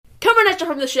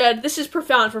Santa from the Shed. This is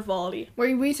Profound Frivolity,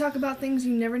 where we talk about things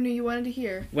you never knew you wanted to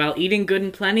hear. While eating good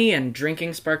and plenty and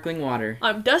drinking sparkling water.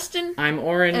 I'm Dustin. I'm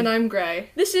Oren. And I'm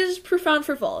Gray. This is Profound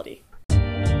Frivolity.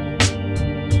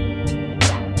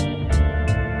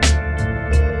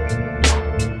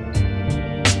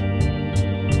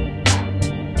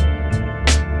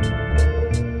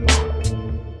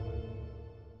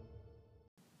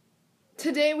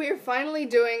 Today we are finally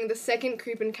doing the second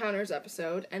Creep Encounters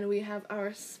episode, and we have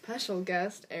our special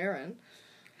guest, Erin.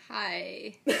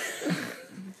 Hi.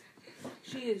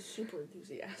 She is super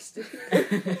enthusiastic.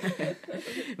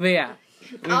 But yeah.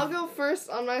 I'll go first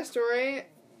on my story.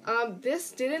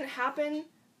 This didn't happen.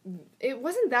 It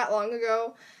wasn't that long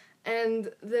ago,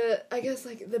 and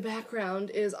the background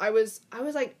is I was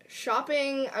like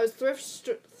shopping. I was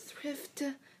thrift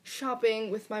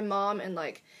shopping with my mom and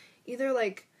either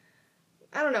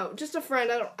I don't know, just a friend.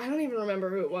 I don't even remember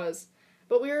who it was.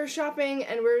 But we were shopping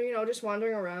and we're, just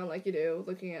wandering around like you do,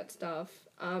 looking at stuff.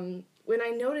 When I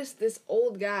noticed this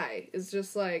old guy is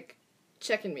just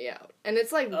checking me out. And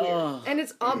it's weird. And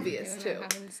it's obvious too.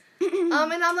 And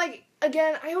I'm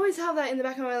again, I always have that in the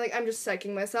back of my mind, I'm just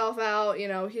psyching myself out,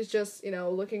 he's just,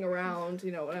 looking around,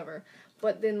 whatever.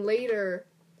 But then later,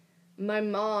 my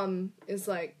mom is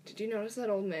like, did you notice that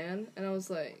old man? And I was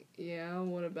like, yeah,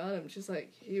 what about him? She's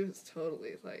like, he was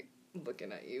totally,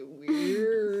 looking at you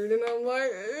weird. And I'm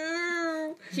like,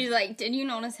 ew. She's like, did you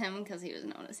notice him? Because he was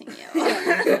noticing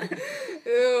you.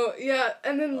 Ew, yeah.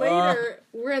 And then later,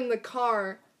 we're in the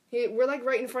car. We're,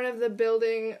 right in front of the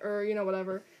building or,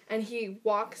 whatever. And he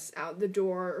walks out the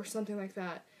door or something like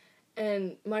that.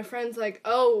 And my friend's like,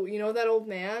 oh, you know that old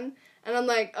man? And I'm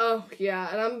like, oh, yeah.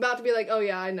 And I'm about to be like, oh,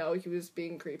 yeah, I know. He was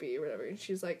being creepy or whatever. And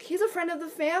she's like, he's a friend of the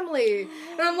family.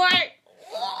 And I'm like,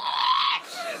 what?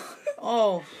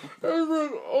 Oh. I was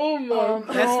like, oh, my God.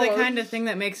 That's the kind of thing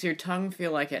that makes your tongue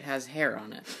feel like it has hair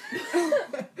on it.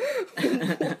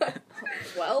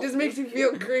 Well, just makes you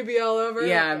feel creepy all over.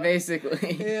 Yeah,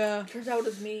 basically. Yeah. Turns out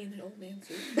it's me in an old man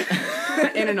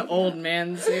suit. In an old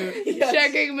man suit. Yes.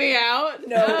 Checking me out?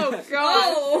 No. Oh,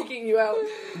 God. Freaking you out.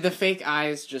 The fake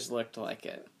eyes just looked like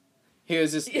it. He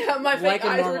was just... Yeah, my fake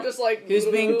eyes were just He was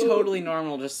being totally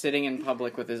normal, just sitting in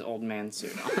public with his old man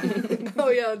suit on. Oh,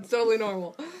 yeah, it's totally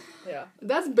normal. Yeah.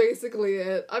 That's basically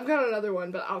it. I've got another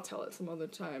one, but I'll tell it some other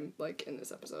time, in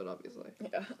this episode, obviously.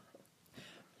 Yeah.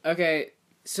 Okay,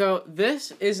 so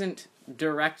this isn't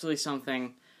directly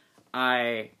something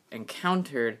I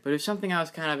encountered, but it's something I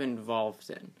was kind of involved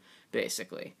in,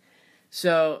 basically.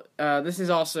 So, this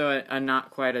is also a not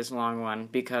quite as long one,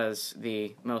 because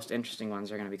the most interesting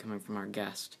ones are going to be coming from our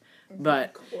guest. But,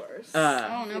 of course.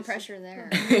 Oh, no pressure there.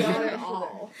 Not at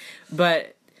all.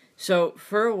 But, so,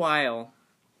 for a while,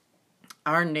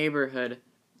 our neighborhood,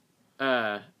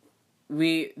 there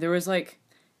was,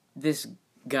 this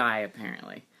guy,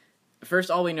 apparently.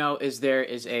 First, all we know is there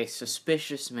is a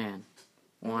suspicious man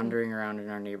wandering around in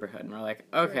our neighborhood. And we're like,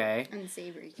 okay,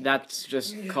 Unsavory. that's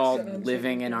just called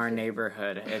living in our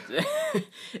neighborhood.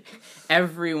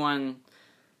 Everyone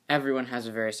has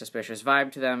a very suspicious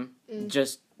vibe to them,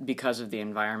 just because of the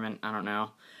environment. I don't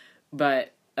know.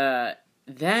 But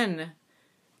then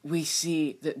we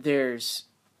see that there's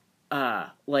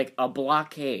a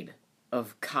blockade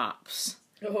of cops.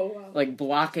 Oh, wow.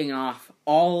 Blocking off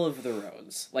all of the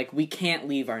roads. We can't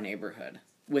leave our neighborhood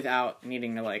without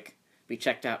needing to, be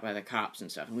checked out by the cops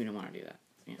and stuff. And we don't want to do that.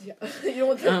 Yeah.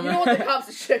 You don't want the cops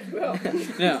to check you out.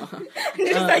 No.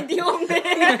 Just the old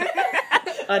man.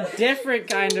 A different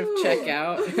kind of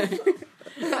checkout.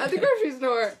 At the grocery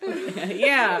store.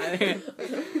 Yeah.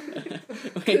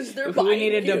 They're we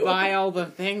needed you. to buy all the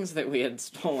things that we had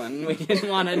stolen. We didn't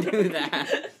want to do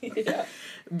that. Yeah.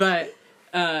 But,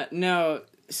 no.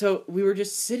 So we were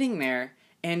just sitting there,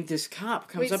 and this cop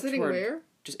comes up sitting toward... where?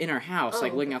 Just in our house, Oh,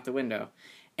 looking out the window.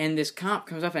 And this cop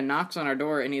comes up and knocks on our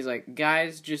door, and he's like,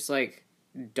 guys, just,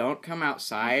 don't come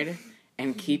outside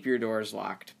and keep your doors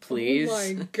locked, please. Oh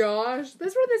my gosh.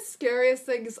 That's one of the scariest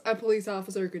things a police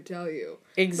officer could tell you.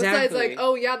 Exactly. Besides,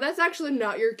 oh yeah, that's actually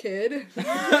not your kid.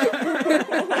 Your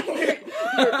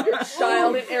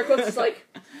child in air quotes is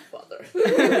father.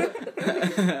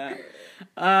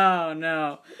 Oh,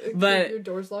 no. But your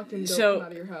door's locked and don't so come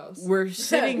out of your house. we're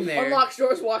sitting there. Unlocks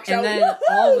doors, walks and out. then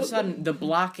all of a sudden, the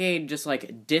blockade just,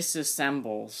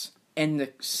 disassembles, and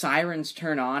the sirens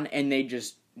turn on, and they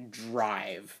just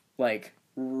drive,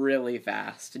 really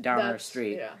fast down our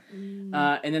street. Yeah.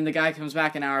 And then the guy comes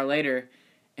back an hour later,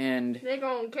 and, They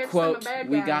gonna catch quote, some bad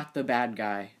we guy. got the bad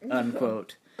guy,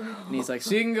 unquote. And he's like,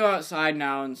 so you can go outside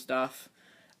now and stuff.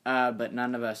 But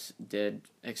none of us did,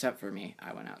 except for me.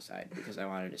 I went outside because I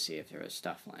wanted to see if there was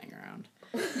stuff laying around.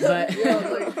 But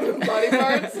Yeah, my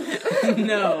body parts?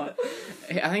 No.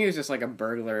 I think it was just like a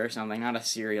burglar or something, not a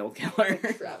serial killer.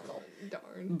 Shrapnel.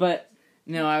 Darn. But,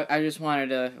 no, I just wanted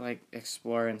to, like,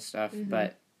 explore and stuff.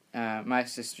 But my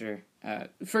sister,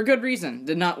 for good reason,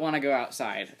 did not want to go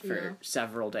outside for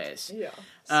several days. Yeah.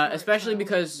 Especially child.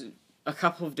 because a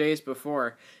couple of days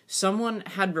before, someone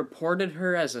had reported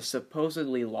her as a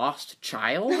supposedly lost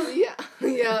child Yeah.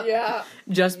 Yeah.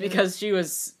 just because she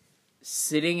was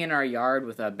sitting in our yard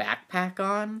with a backpack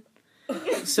on.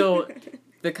 So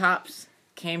the cops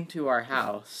came to our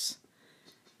house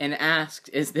and asked,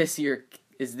 "Is this your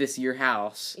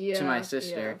house?" to my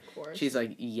sister. Yeah, of course. She's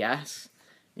like, "Yes."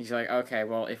 He's like, "Okay,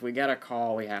 well, if we get a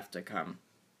call, we have to come."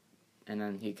 And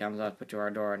then he comes up to our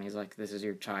door and he's like, "This is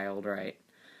your child, right?"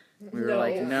 We were No.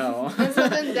 like, "No." And so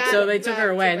then that So they took her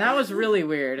away, and that was really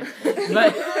weird.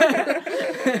 But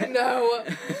No.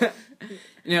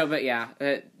 no, but yeah.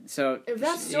 So If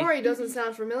that story doesn't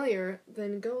sound familiar,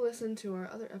 then go listen to our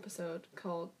other episode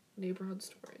called Neighborhood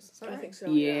Stories. Is that I right? think so.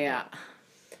 yeah.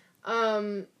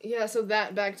 Yeah, so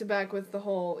that back to back with the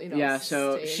whole, Yeah,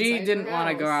 so stay she inside didn't her want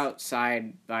to go house.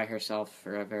 outside by herself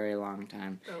for a very long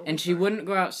time. Oh, And she fine. wouldn't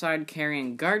go outside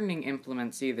carrying gardening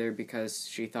implements either because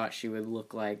she thought she would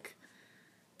look like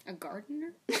A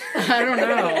gardener? I don't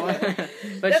know.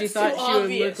 But she That's thought so she would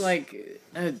obvious. look like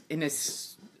in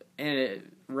a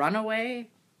runaway.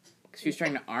 She was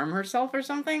trying to arm herself or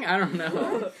something? I don't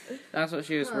know. That's what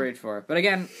she was worried for. But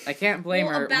again, I can't blame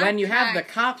Well, a her. When you have the backpack-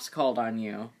 cops called on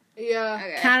you, Yeah.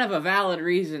 Okay. kind of a valid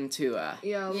reason to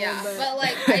Yeah, a Yeah, little bit. but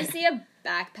like I see a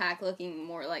backpack looking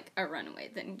more like a runaway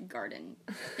than garden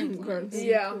implements.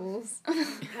 Yeah. Tools.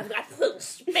 I've got a little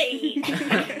spade.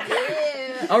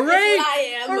 Yeah. a rake!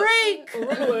 I am. A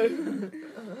rake! Run away.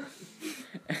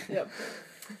 Yep.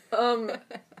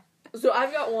 So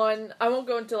I've got one. I won't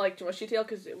go into like too much detail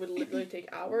because it would literally take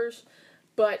hours.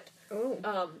 But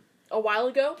Oh. a while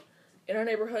ago, in our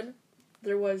neighborhood,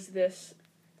 there was this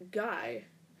guy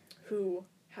who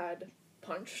had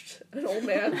punched an old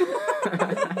man.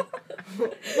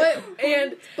 But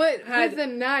had- with a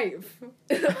knife.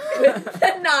 with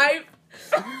a knife.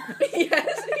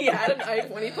 Yes, he had a knife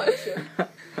when he punched him.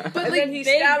 But And like then he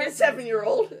big stabbed a difference.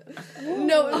 7-year-old.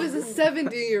 no, it was a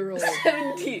 70-year-old.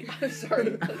 17. I'm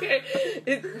sorry. Okay,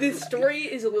 this story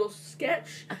is a little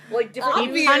sketch. Like different.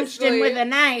 Obviously. Punched him with a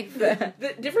knife. The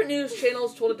different news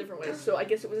channels told it different ways. So I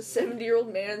guess it was a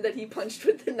 70-year-old man that he punched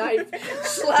with the knife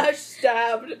 /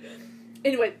 stabbed.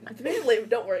 Anyway, the man lived.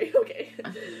 Don't worry. Okay,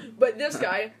 but this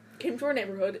guy came to our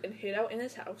neighborhood and hid out in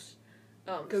his house.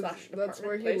 Because Slash that's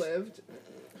where he apartment place. lived.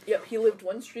 Yep, he lived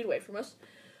one street away from us.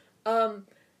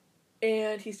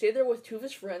 And he stayed there with 2 of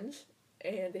his friends,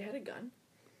 and they had a gun.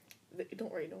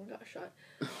 Don't worry, no one got shot.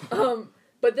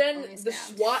 But then Only the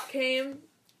stabbed. SWAT came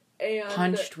and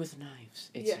Punched with knives.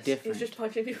 It's yes, different. he's just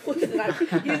punching people with a knife.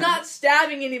 He's not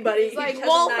stabbing anybody. He's like just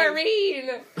has a knife.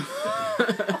 Wolverine.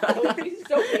 That would be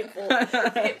so painful.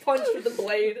 To get punched with a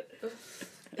blade.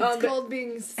 It's called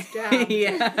being stabbed.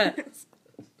 yeah.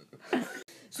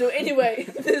 So anyway,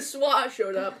 the SWAT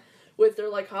showed up with their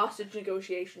like hostage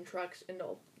negotiation trucks and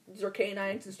all their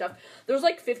canines and stuff. There was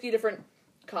like 50 different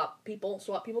SWAT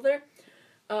people there.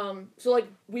 So like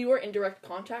we were in direct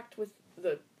contact with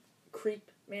the creep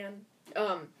man.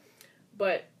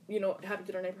 But you know, it happened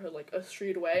in our neighborhood like a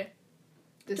street away.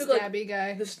 The Took, like, stabby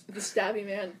guy. The stabby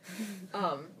man.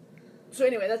 So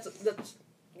anyway, that's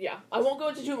yeah. I won't go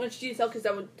into too much detail because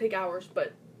that would take hours,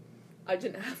 but I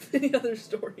didn't have any other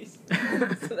stories,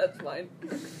 so that's fine.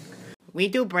 We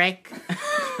do break.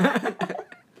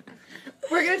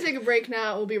 We're gonna take a break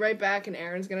now. We'll be right back, and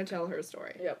Erin's gonna tell her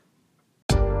story. Yep.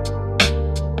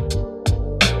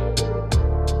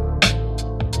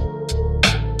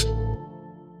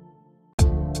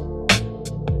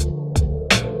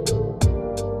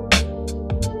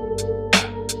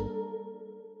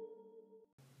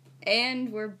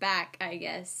 And we're back, I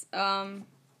guess.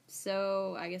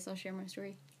 So I guess I'll share my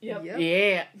story. Yep.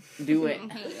 Yeah. Do it.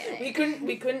 We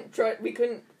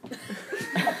couldn't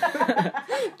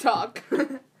Talk. I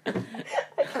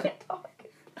can't talk.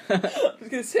 I was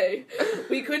gonna say,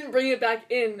 we couldn't bring it back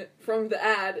in from the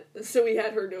ad, so we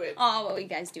had her do it. Oh, what will you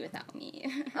guys do without me?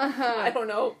 I don't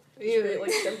know. She made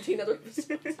like 17 other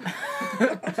episodes.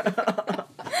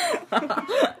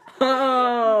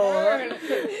 Oh.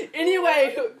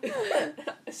 Anyway,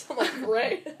 I sound like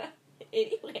Ray.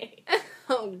 Anyway.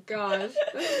 Oh gosh.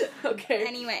 Okay.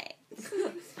 Anyway.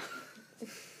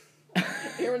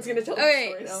 Aaron's gonna tell the Okay,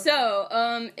 story now.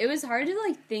 so, it was hard to,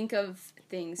 like, think of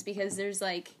things because there's,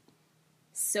 like,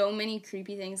 so many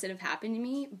creepy things that have happened to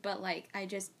me, but, like, I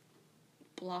just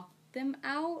blocked them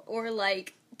out or,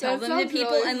 like, tell That them to sounds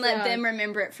people really and let sad. them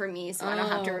remember it for me, so I don't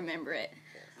have to Oh. remember it.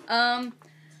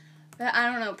 But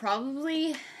I don't know.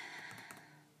 Probably,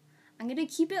 I'm gonna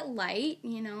keep it light.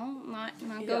 You know, not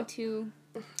go Yeah. too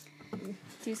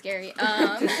scary.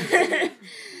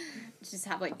 Just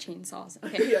have like chainsaws.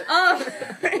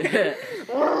 Okay.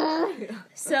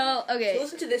 So okay. To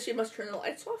listen to this, you must turn the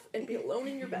lights off and be alone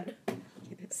in your bed.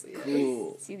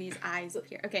 Cool. See these eyes up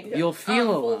here. Okay. You'll feel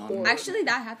full alone. horror. Actually,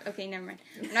 that happened. Okay, never mind.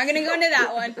 I'm not gonna go into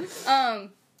that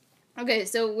one. Okay,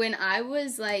 so when I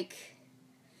was like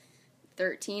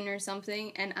 13 or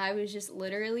something, and I was just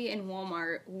literally in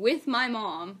Walmart with my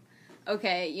mom.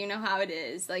 Okay, you know how it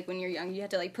is. Like when you're young, you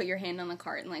have to like put your hand on the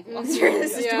cart and like walk through the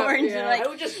store, and you're I like,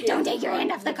 would just "Don't take your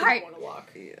hand off the cart." Want to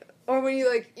walk. Or when you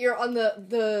like you're on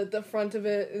the front of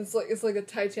it, it's like a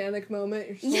Titanic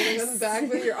moment. You're just holding on the back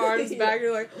with your arms back.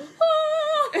 You're like,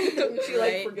 And she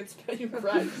like Right. forgets about you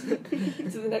rides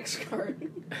to the next cart.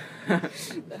 That happens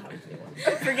to me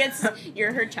once. Forgets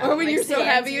you're her child. or when like, you're so stands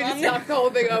heavy, you on just the- knock the whole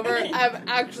thing over. I've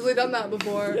actually done that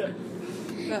before. Yeah.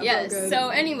 That Yes. felt good. So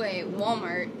anyway,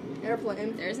 Walmart.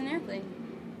 Airplane. There's an airplane.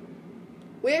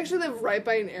 We actually live right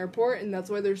by an airport, and that's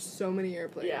why there's so many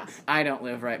airplanes. Yeah. I don't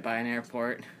live right by an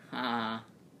airport. I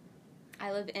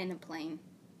live in a plane.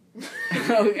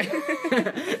 Okay.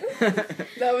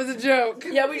 That was a joke.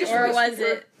 Yeah, we just Or was rescued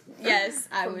her. it? Yes,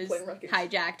 I From was plane wreckage.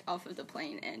 hijacked off of the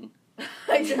plane and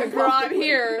I just Brought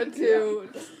here to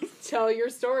tell your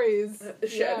stories.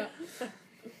 Shed.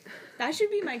 that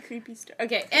should be my creepy story.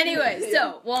 Okay, anyway,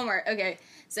 so Walmart. Okay,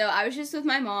 so I was just with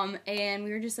my mom and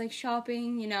we were just like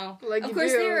shopping, you know. Like of you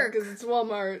course do, there are, because it's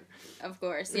Walmart. of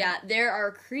course, yeah, there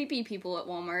are creepy people at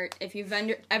Walmart. If you've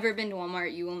ever been to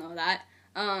Walmart, you will know that.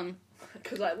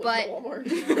 Because I live But- in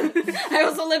Walmart. I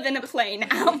also live in a plane at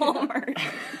Walmart.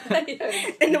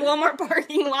 In the Walmart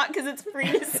parking lot because it's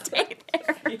free to stay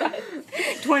there.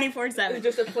 Yes. 24/7. It's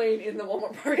just a plane in the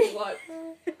Walmart parking lot.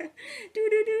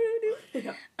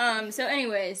 Yeah. So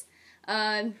anyways,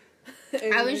 I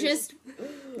was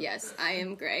yes, I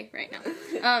am gray right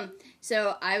now.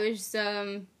 So I was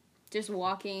just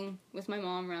walking with my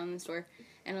mom around the store,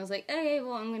 and I was like, hey,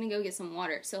 well, I'm gonna go get some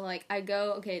water. So like I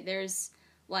go, okay, there's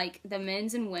like the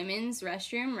men's and women's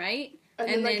restroom, right? And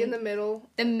then like in the middle.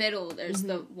 There's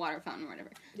the water fountain or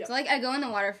whatever. Yep. So like I go in the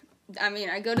water.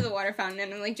 I go to the water fountain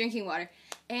and I'm like drinking water,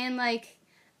 and like,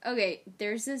 okay,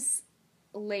 there's this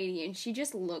lady and she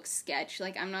just looks sketch.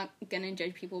 Like I'm not gonna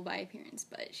judge people by appearance,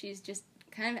 but she's just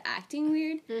kind of acting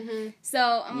weird. Mm-hmm.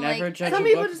 So I'm Never like, judge Some a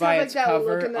people book just by have, like, its that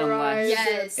cover look in their unless eyes.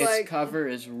 Yes. It's its like, cover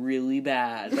is really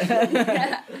bad.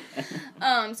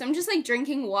 so I'm just like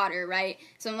drinking water, right?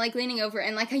 So I'm like leaning over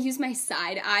and like I use my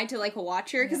side eye to like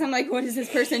watch her because I'm like, what is this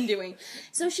person doing?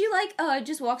 So she like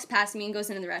just walks past me and goes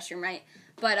into the restroom, right?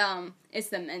 But it's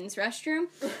the men's restroom.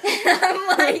 And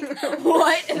I'm like,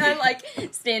 what? And I'm like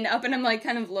stand up and I'm like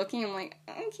kind of looking. I'm like,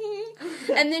 okay.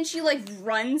 And then she like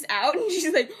runs out and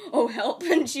she's like, oh help.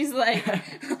 And she's like,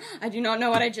 I do not know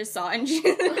what I just saw. And she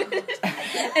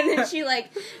and then she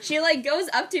goes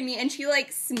up to me and she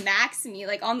like smacks me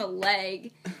like on the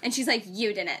leg. And she's like,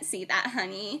 you didn't see that,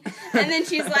 honey. And then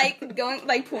she's like going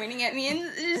like pointing at me and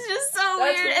it's just so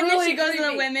That's weird. And then really she goes to the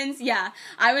creepy. women's. Yeah.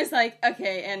 I was like,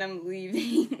 okay, and I'm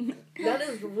leaving. That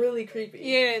is really creepy.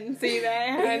 you didn't see that,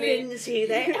 You honey. didn't see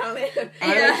that.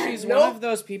 Yeah. She's Nope. one of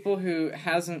those people who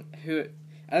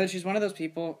either she's one of those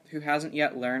people who hasn't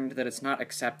yet learned that it's not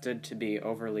accepted to be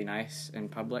overly nice in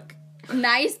public.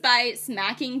 Nice by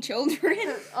smacking children.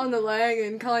 On the leg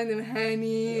and calling them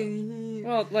honey. And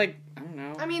Well, like, I don't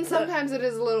know. I mean, sometimes it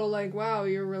is a little like, wow,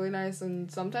 you're really nice,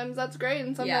 and sometimes that's great,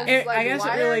 and sometimes Yeah. it's like, I guess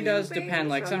why it are really you does being depend.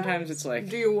 Like, so sometimes nice? it's like,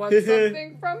 do you want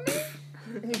something from me?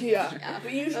 Yeah.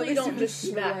 But usually least don't it just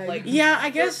was smack like- like yeah,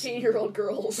 I guess. 13-year-old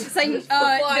girls. It's like, Just for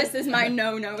fun. this is my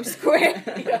no square.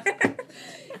 Yeah.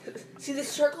 See this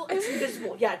circle? It's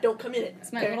invisible. Yeah, don't come in it.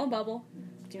 It's my Okay? little bubble.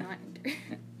 Do not enter.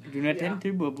 Do not Yeah.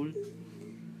 enter bubble.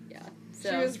 Yeah. She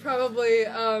So was probably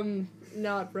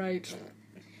not right.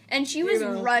 and she was you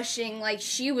know. rushing, like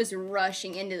she was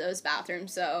rushing into those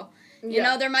bathrooms. So you Yeah.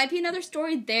 know there might be another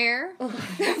story there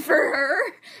for her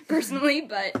personally,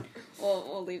 but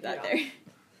we'll leave that Yeah. there.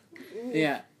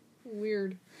 Yeah.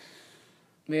 Weird.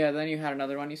 Yeah, then you had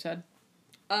another one you said?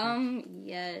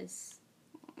 Yes.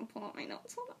 I'll pull out my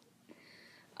notes. Hold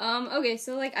on. Okay,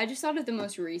 so like I just thought of the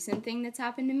most recent thing that's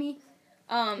happened to me.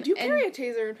 Do you and carry a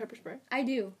taser and pepper spray? I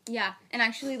do, yeah. And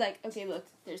actually, like, okay, look,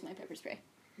 there's my pepper spray.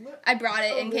 What? I brought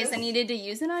it Oh, in case I this? needed to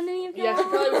use it on any of y'all. Yeah, she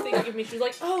probably was thinking of me. She was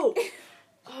like, oh,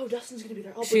 Dustin's gonna be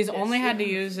there. I'll bring She's this. only had to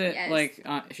use it, Yes.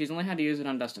 she's only had to use it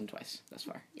on Dustin twice thus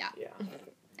far. Yeah.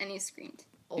 And he screamed.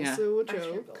 Also a I can't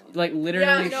joke. believe- Like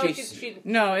literally, Yeah, no, she.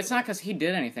 No, it's not because he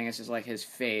did anything. It's just like his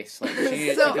face. Like she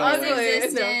needed So to go ugly. away.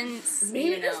 Resistance. Maybe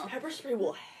you this know. pepper spray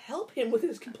will help him with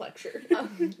his complexion.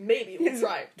 Maybe we'll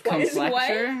try twice.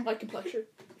 Complexure? My complexion.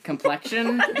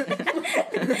 Complexion?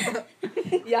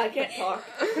 Yeah, I can't talk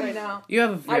right now. You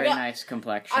have a very got- nice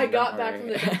complexion. I got don't back from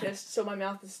worry. the dentist, so my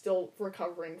mouth is still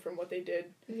recovering from what they did.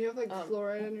 You have like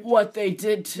fluoride in your What they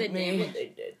did to The me. What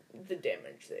they did. The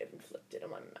damage they have inflicted on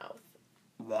my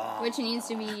mouth. Which needs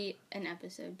to be an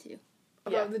episode too.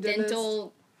 about the dentist.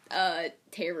 Dental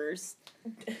terrors.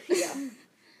 Yeah.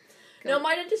 No,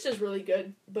 my dentist is really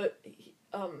good, but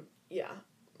yeah,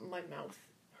 my mouth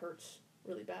hurts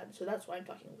really bad, so that's why I'm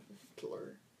talking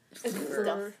slur and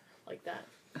stuff like that.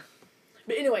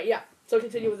 But anyway, yeah. So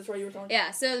continue with the story you were telling.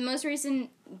 Yeah, so the most recent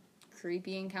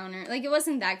creepy encounter, like, it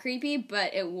wasn't that creepy,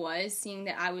 but it was, seeing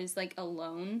that I was, like,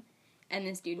 alone, and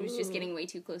this dude was just getting way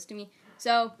too close to me.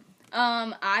 So,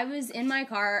 I was in my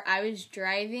car, I was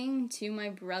driving to my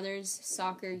brother's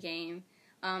soccer game,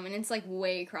 and it's, like,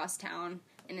 way across town,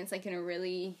 and it's, like, in a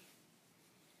really,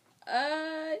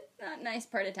 not nice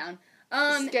part of town.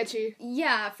 Sketchy.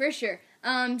 Yeah, for sure.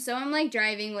 So I'm, like,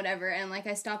 driving, whatever, and, like,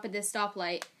 I stop at this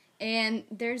stoplight, and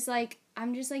there's, like,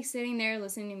 I'm just, like, sitting there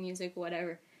listening to music,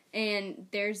 whatever, and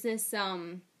there's this,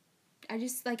 I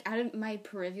just, like, out of my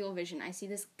peripheral vision, I see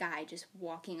this guy just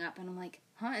walking up, and I'm like,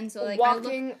 huh? And so, like,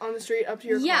 Walking on the street up to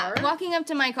your car? yeah, walking up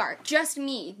to my car. Just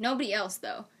me. Nobody else,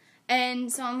 though.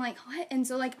 And so I'm like, what? And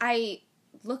so, like, I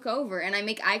look over, and I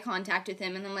make eye contact with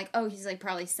him, and I'm like, oh, he's, like,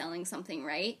 probably selling something,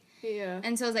 right? Yeah.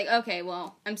 And so I was like, okay,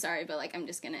 well, I'm sorry, but, like, I'm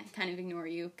just gonna kind of ignore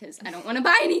you, because I don't want to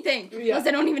buy anything. Yeah. Plus,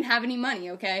 I don't even have any money,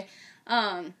 okay?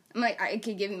 I'm like, I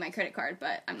could give you my credit card,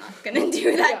 but I'm not gonna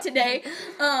do that Yeah. today.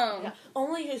 Yeah.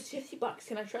 Only use $50.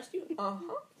 Can I trust you?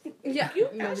 Yeah. You?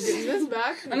 You want to get this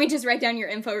back? Let me just write down your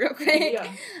info real quick.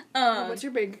 Yeah. What's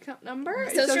your bank account number?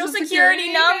 Social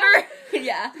security number.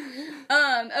 Yeah.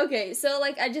 Okay, so,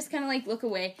 like, I just kind of, like, look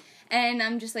away, and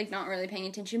I'm just, like, not really paying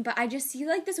attention, but I just see,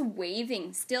 like, this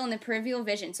waving still in the peripheral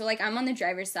vision. So, like, I'm on the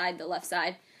driver's side, the left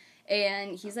side,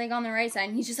 and he's, like, on the right side,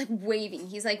 and he's just, like, waving.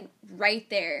 He's, like, right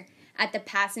there at the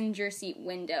passenger seat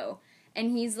window,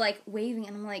 and he's, like, waving,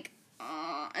 and I'm like,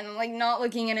 and I'm, like, not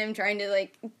looking at him, trying to,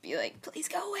 like, be like, please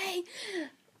go away.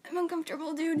 I'm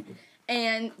uncomfortable, dude.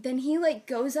 And then he, like,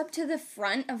 goes up to the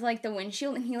front of, like, the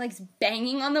windshield, and he, like, is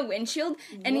banging on the windshield,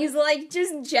 and he's, like,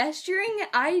 just gesturing.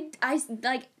 I,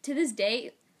 like, to this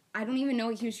day, I don't even know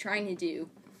what he was trying to do.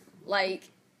 Like,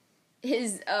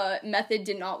 his, method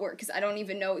did not work, because I don't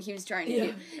even know what he was trying to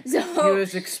do. He So,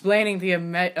 was explaining the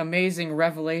amazing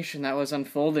revelation that was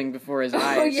unfolding before his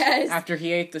eyes. yes. After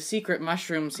he ate the secret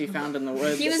mushrooms he found in the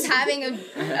woods. he was having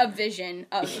a vision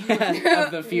of,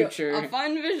 of the future. a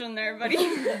fun vision there, buddy.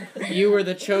 You were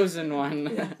the chosen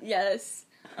one. Yes.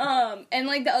 And,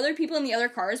 like, the other people in the other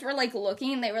cars were, like,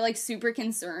 looking, and they were, like, super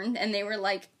concerned, and they were,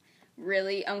 like,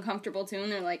 really uncomfortable, too,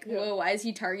 and they're like, whoa, why is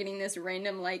he targeting this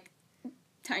random, like,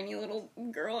 tiny little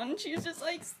girl? And she was just,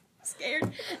 like,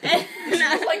 scared. And You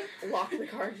just, like, lock the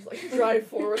car and just, like, drive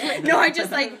forward. Like, no, I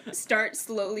just, like, start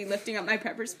slowly lifting up my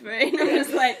pepper spray, and I'm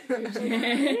just like,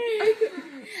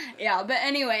 yeah, but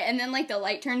anyway, and then, like, the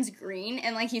light turns green,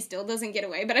 and, like, he still doesn't get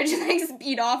away, but I just, like,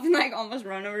 speed off and, like, almost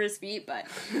run over his feet, but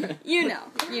you know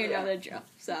the drill.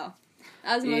 So,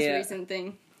 that was the most Yeah. recent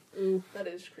thing. Ooh. that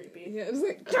is creepy. Yeah, it's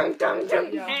like, dum, dum, dum.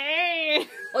 Yeah.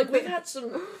 Like, we've had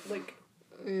some, like,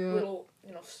 Yeah. little,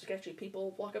 sketchy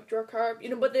people walk up to our car,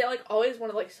 but they, like, always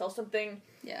want to, like, sell something.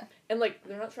 Yeah. And, like,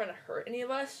 they're not trying to hurt any of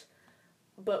us,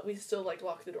 but we still, like,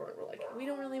 lock the door and we're like, we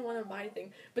don't really want to buy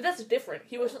anything. But that's different.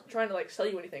 He wasn't trying to, like, sell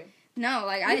you anything. No,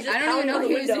 like, He I was just don't even know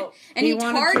pounding who on he the was. window. And he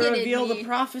wanted targeted to reveal me. the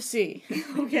prophecy.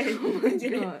 Okay.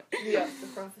 God. Yeah, the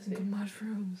prophecy.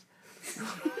 Mushrooms.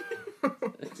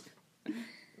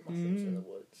 Mushrooms in the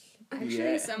woods. Actually,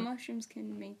 Yeah. some mushrooms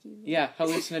can make you Yeah,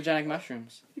 hallucinogenic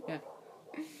mushrooms. Yeah.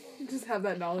 Just have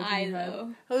that knowledge high, in your head.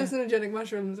 though. Hallucinogenic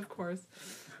mushrooms, of course.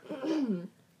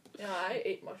 Yeah, I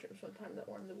ate mushrooms one time that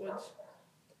were in the woods.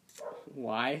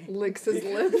 Why? Licks his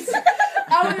lips.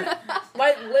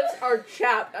 My lips are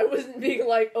chapped. I wasn't being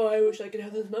like, oh, I wish I could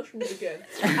have those mushrooms again.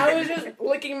 I was just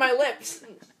licking my lips.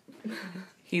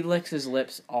 He licks his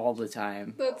lips all the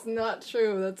time. That's not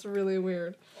true. That's really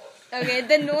weird. Okay,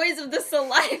 the noise of the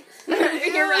saliva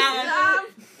moving around.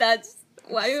 That's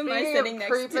why am I sitting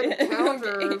next to creeping it?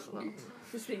 counters.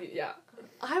 Speaking, yeah.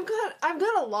 I've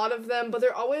got a lot of them, but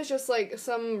they're always just like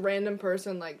some random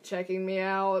person like checking me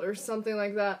out or something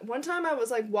like that. One time I was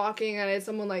like walking and I had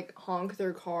someone like honk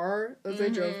their car as they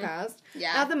drove past.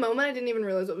 Yeah. At the moment I didn't even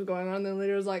realize what was going on, and then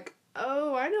later it was like,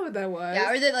 oh, I know what that was.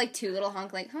 Yeah, or the like two little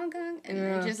honk like Hong Kong, and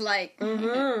Yeah. then just like. I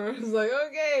was like,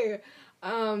 okay.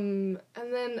 And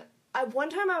then one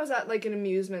time I was at like an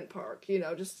amusement park, you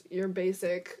know, just your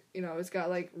basic, you know, it's got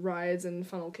like rides and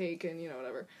funnel cake and, you know,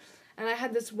 whatever. And I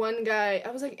had this one guy,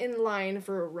 I was like in line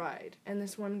for a ride, and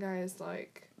this one guy is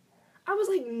like, I was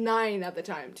like 9 at the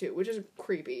time too, which is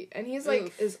creepy. And he's like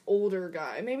Oof. this older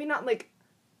guy, maybe not like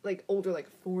older, like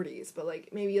 40s, but like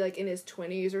maybe like in his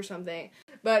 20s or something.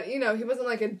 But you know, he wasn't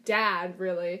like a dad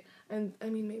really. And I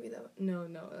mean, maybe that no,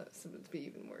 that's would be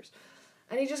even worse.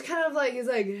 And he just kind of like, he's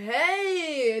like,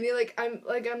 hey, and he like,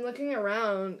 I'm looking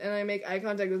around and I make eye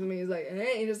contact with him and he's like,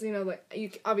 hey, he just, you know, like,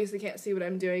 you obviously can't see what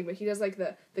I'm doing, but he does like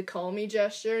the call me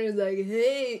gesture and he's like,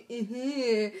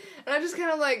 hey, and I just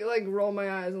kind of like roll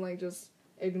my eyes and like just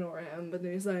ignore him, but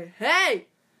then he's like, hey,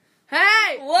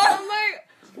 What? I'm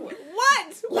like,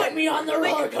 what? Let me on the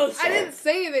roller coaster. I didn't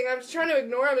say anything, I was just trying to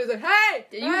ignore him, he's like, hey,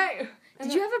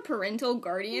 Did you have a parental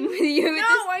guardian with you? No,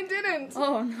 I didn't.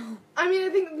 Oh no. I mean, I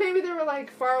think maybe they were, like,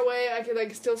 far away. I could,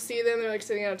 like, still see them. They're, like,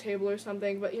 sitting at a table or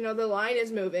something. But, you know, the line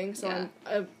is moving, so Yeah.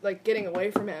 I'm, like, getting away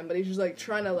from him. But he's just, like,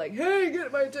 trying to, like, hey,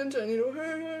 get my attention, you know,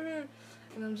 hey.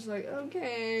 And I'm just like,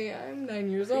 okay, I'm 9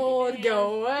 years old.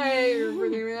 Go away. You're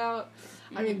freaking me out.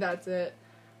 I mean, that's it.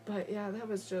 But, yeah, that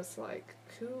was just, like,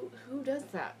 who does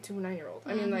that to a 9-year-old?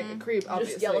 I mean, like, a creep,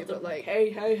 obviously, Just yell at them, but, like,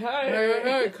 hey.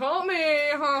 hey, call me.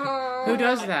 Who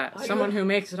does that? Someone who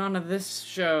makes it onto this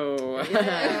show.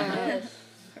 Yes.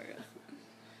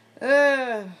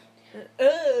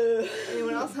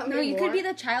 Anyone else have No, any you more? could be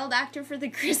the child actor for the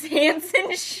Chris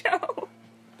Hansen show.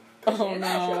 Oh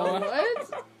no.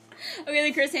 What? Okay,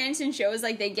 the Chris Hansen show is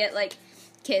like they get like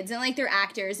kids and like they're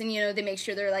actors and you know they make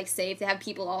sure they're like safe. They have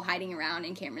people all hiding around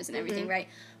and cameras and everything, right?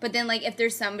 But then like if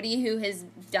there's somebody who has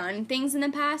done things in the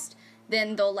past,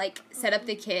 then they'll like set up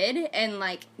the kid and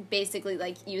like basically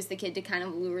like use the kid to kind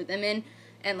of lure them in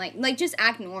and like just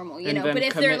act normal, you And know. then But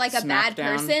if they're commit like a bad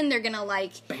smackdown. person, they're gonna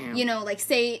like Bam. you know like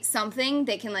say something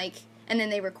they can like. And then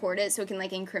they record it so it can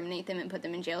like incriminate them and put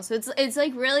them in jail. So it's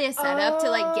like really a setup to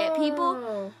like get people,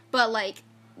 Oh. but like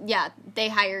yeah, they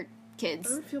hire kids.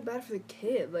 I don't feel bad for the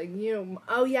kid. Like, you know,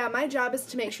 oh yeah, my job is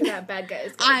to make sure that bad guy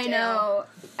is going I to jail. know.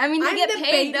 I mean, they I'm get the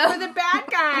paid bait though. for the bad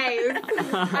guys.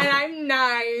 And I'm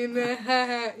 9.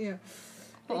 Yeah. They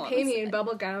Hold on pay a me in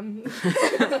bubble gum.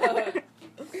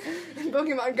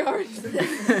 Pokemon cards.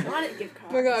 Want it, gift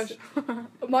Oh my cards. gosh.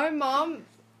 My mom,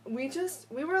 we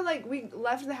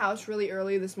left the house really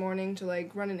early this morning to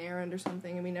like run an errand or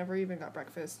something, and we never even got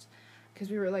breakfast because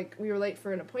we were late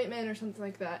for an appointment or something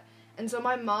like that. And so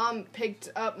my mom picked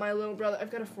up my little brother.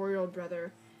 I've got a 4-year-old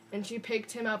brother, and she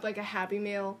picked him up like a Happy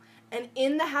Meal. And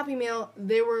in the Happy Meal,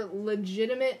 they were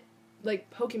legitimate like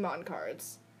Pokemon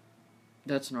cards.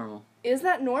 That's normal. Is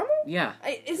that normal? Yeah.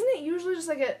 Isn't it usually just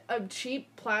like a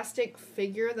cheap plastic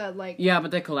figure that like? Yeah, but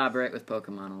they collaborate with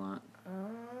Pokemon a lot.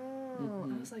 Oh,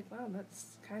 I was like, wow,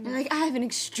 that's kind They're of. like, I have an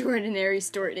extraordinary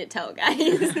story to tell, guys.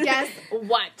 Guess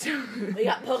what? We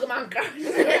got Pokemon cards.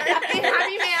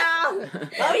 Happy Meal.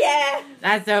 Oh yeah.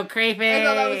 That's so creepy. I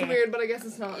thought that was weird, but I guess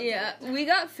it's not. Yeah, we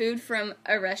got food from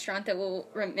a restaurant that will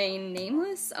remain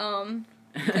nameless,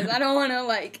 because I don't want to,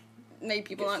 like, make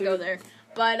people not go there.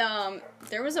 But,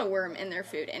 there was a worm in their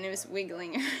food, and it was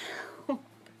wiggling around.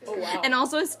 Oh wow. And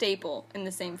also a staple in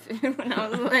the same food when I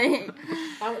was like,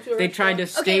 I went to a They tried to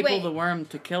restaurant. staple wait. the worm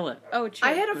to kill it. oh, true.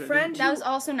 I had a friend That who was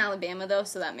also in Alabama, though,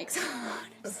 so that makes a lot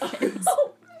of sense.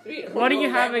 Oh. What do you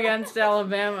have against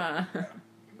Alabama?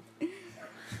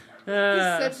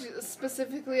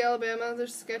 specifically Alabama.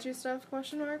 There's sketchy stuff? ?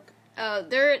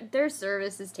 Their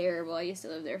service is terrible. I used to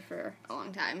live there for a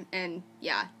long time, and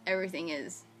yeah, everything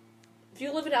is. If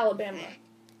you live in Alabama,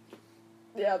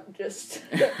 yeah, just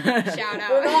Shout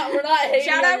out. we're not hating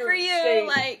Shout on out your for you, state.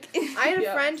 like. I had a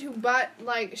Yeah. friend who bought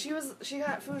like she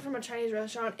got food from a Chinese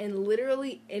restaurant, and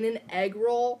literally in an egg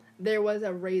roll there was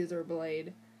a razor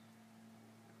blade.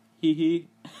 Hee hee.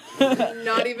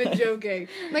 Not even joking.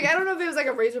 Like, I don't know if it was like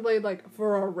a razor blade like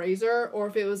for a razor or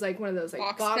if it was like one of those like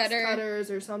Box box cutter.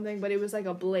 cutters or something, but it was like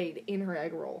a blade in her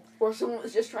egg roll. Or someone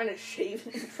was just trying to shave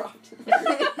and dropped it.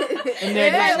 And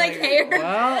they're Yeah, just like hair.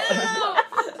 Well,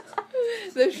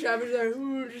 The chef is like,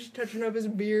 ooh, just touching up his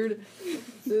beard.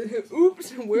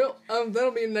 Oops, well,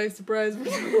 that'll be a nice surprise for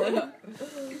someone.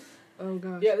 Oh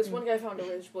gosh. Yeah, this one guy found a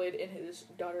razor blade in his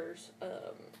daughter's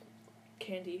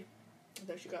candy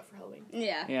that she got for Halloween.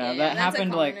 Yeah. yeah, that that's a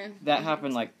happened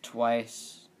common- like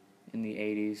twice in the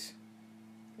 80s.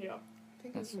 Yeah. I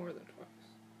think it's more than twice.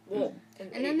 Well,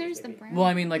 And then there's the brown. Well,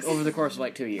 I mean, like, over the course of,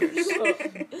 like, 2 years.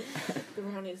 the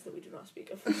brownies that we do not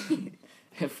speak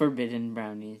of. Forbidden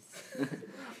brownies.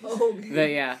 Oh. But,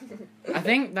 yeah. I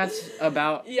think that's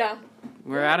about... Yeah.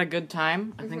 We're at a good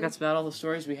time. I think that's about all the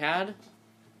stories we had.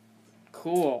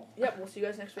 Cool. Yep, we'll see you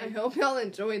guys next I week. hope y'all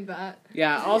enjoyed that.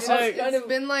 Yeah, also... It's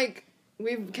been like,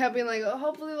 we've kept being like, oh,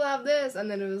 hopefully we'll have this,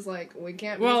 and then it was like, we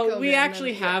can't. Well, because we COVID, actually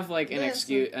and then, have, like, this,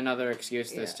 another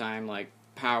excuse this Yeah. time, like,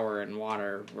 power and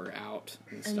water were out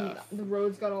and and stuff. the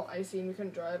roads got all icy and we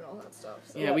couldn't drive and all that stuff.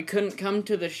 So. Yeah, we couldn't come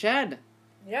to the shed.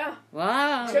 Yeah.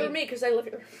 Wow. Except for me, because I live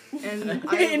here. And In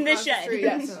the across shed. street,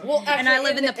 Yes. so- Well, And I actually,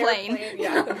 live in the plane. airplane,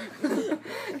 Yeah.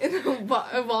 in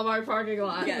the Walmart parking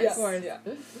lot. Yes. Of course. Yeah.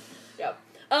 Yeah.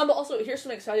 Also, here's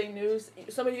some exciting news.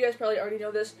 Some of you guys probably already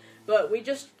know this, but we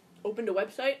just opened a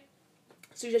website.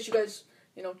 Suggest you guys,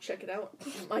 check it out.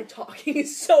 My talking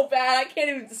is so bad, I can't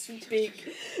even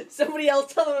speak. Somebody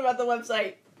else tell them about the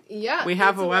website. Yeah. We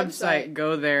have it's a website.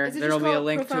 Go there. Is it There'll just be a called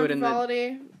link to it in the...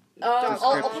 Profound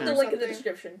I'll put the Description. link in the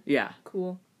description. Yeah.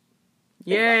 Cool.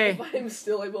 Yay. If I'm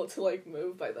still able to,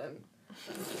 move by then.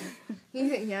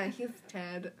 Yeah, he's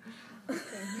Ted.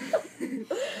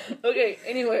 Okay,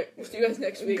 anyway, we'll see you guys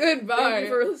next week. Goodbye. Thank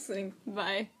you for listening.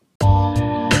 Bye.